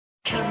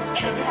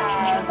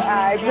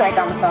Drake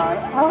on the phone.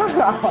 Oh,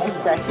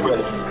 Drake.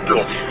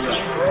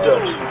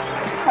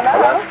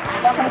 Hello.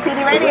 Welcome to CD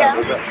Radio.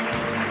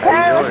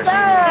 Hey, what's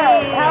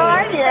up? How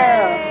are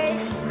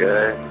you?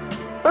 Good.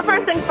 Well,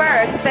 first thing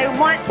first, they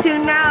want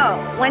to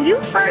know, when you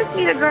first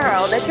meet a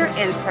girl that you're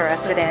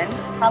interested in,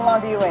 how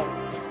long do you wait?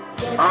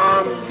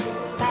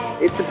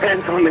 It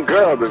depends on the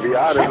girl, to be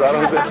honest. I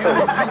don't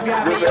know.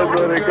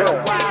 Depends on the girl.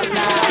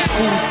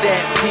 Who's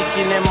that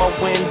peeking in my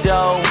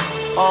window?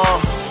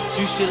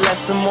 You should let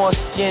some more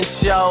skin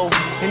show.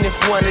 And if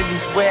one of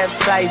these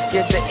websites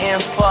get the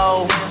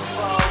info,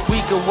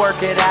 we could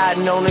work it out,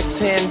 no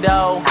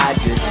Nintendo. I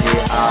just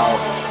hit all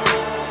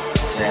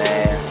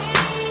tab,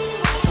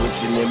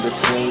 switching in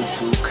between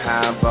two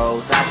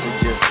combos. I should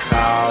just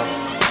call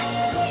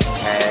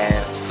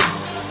cabs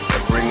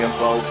and bring them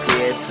both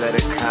here to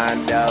the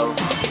condo.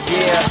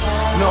 Yeah,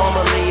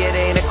 normally it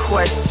ain't a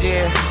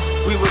question.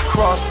 We would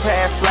cross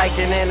paths like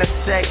an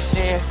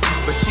intersection,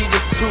 but she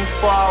just too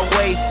far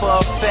away for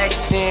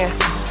affection.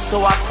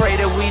 So I pray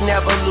that we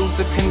never lose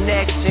the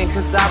connection.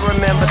 Cause I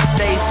remember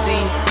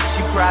Stacy,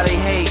 she probably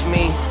hate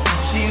me.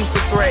 She used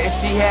to threaten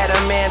she had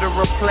a man to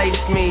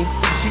replace me.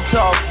 She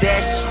talked that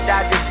shit,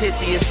 I just hit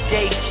the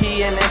escape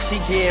key. And then she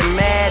get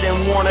mad and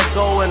wanna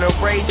go and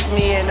erase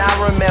me. And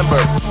I remember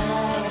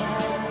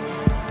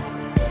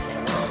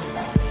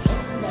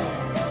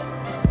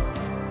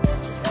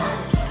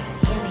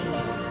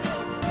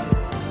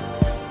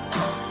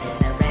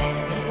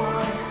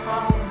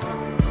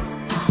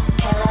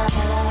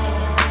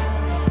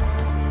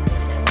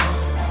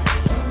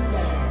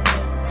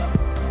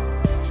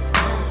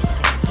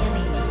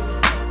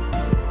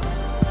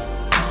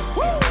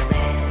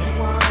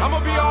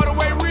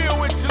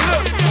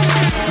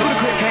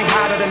Ludacris can't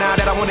hide or deny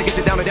that I wanna get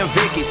you down to them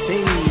Vicky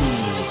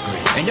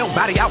secrets. And your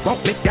body I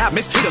won't misguide,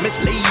 mistreat or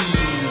mislead.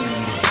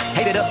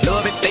 Hate it up,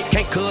 love it, they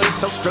can't cut it,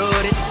 so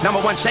strut it.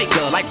 #1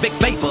 shaker like Vicks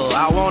Vapor,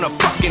 I wanna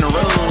fucking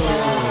rub.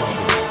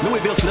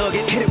 Louisville slug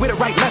it, hit it with a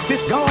right, left,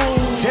 it's gone.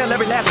 Tell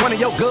every last one of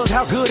your girls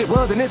how good it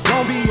was and it's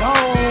gonna be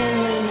on.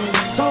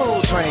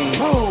 Soul train,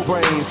 whole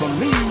brain for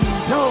me.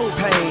 No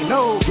pain,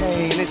 no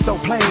gain, it's so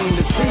plain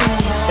to see.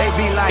 They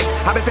be like,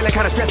 I've been feeling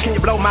kinda stressed, can you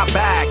blow my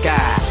back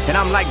eye? And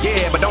I'm like,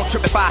 yeah, but don't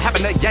trip if I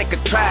happen to yank a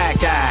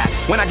track eye.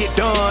 When I get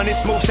done,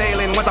 it's smooth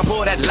sailing once I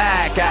pull that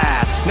lag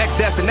eye. Next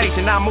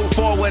destination, I move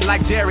forward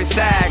like Jerry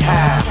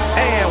Stackhouse.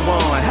 And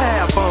one,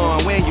 have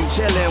fun when you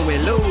chillin'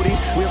 with Ludi.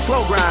 We'll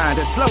slow grind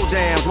and slow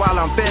jams while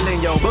I'm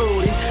feeling your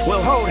booty.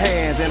 We'll hold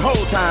hands and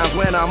hold times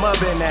when I'm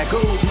up in that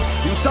Gucci.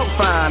 You so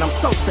fine, I'm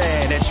so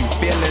sad that you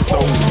feeling so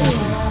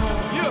good.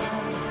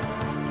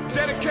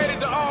 Dedicated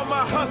to all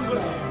my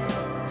hustlers.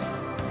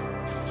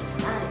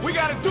 We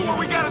gotta do what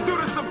we gotta do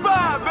to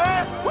survive,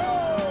 man.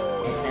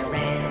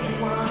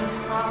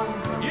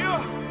 Yeah.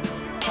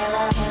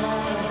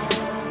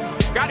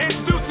 Got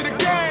introduced to the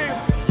game.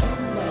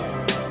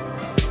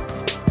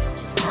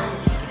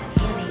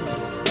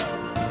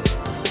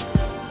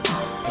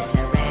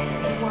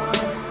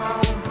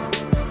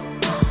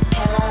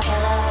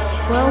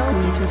 Welcome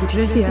to the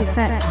Drizzy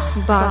Effect,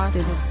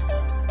 bastards.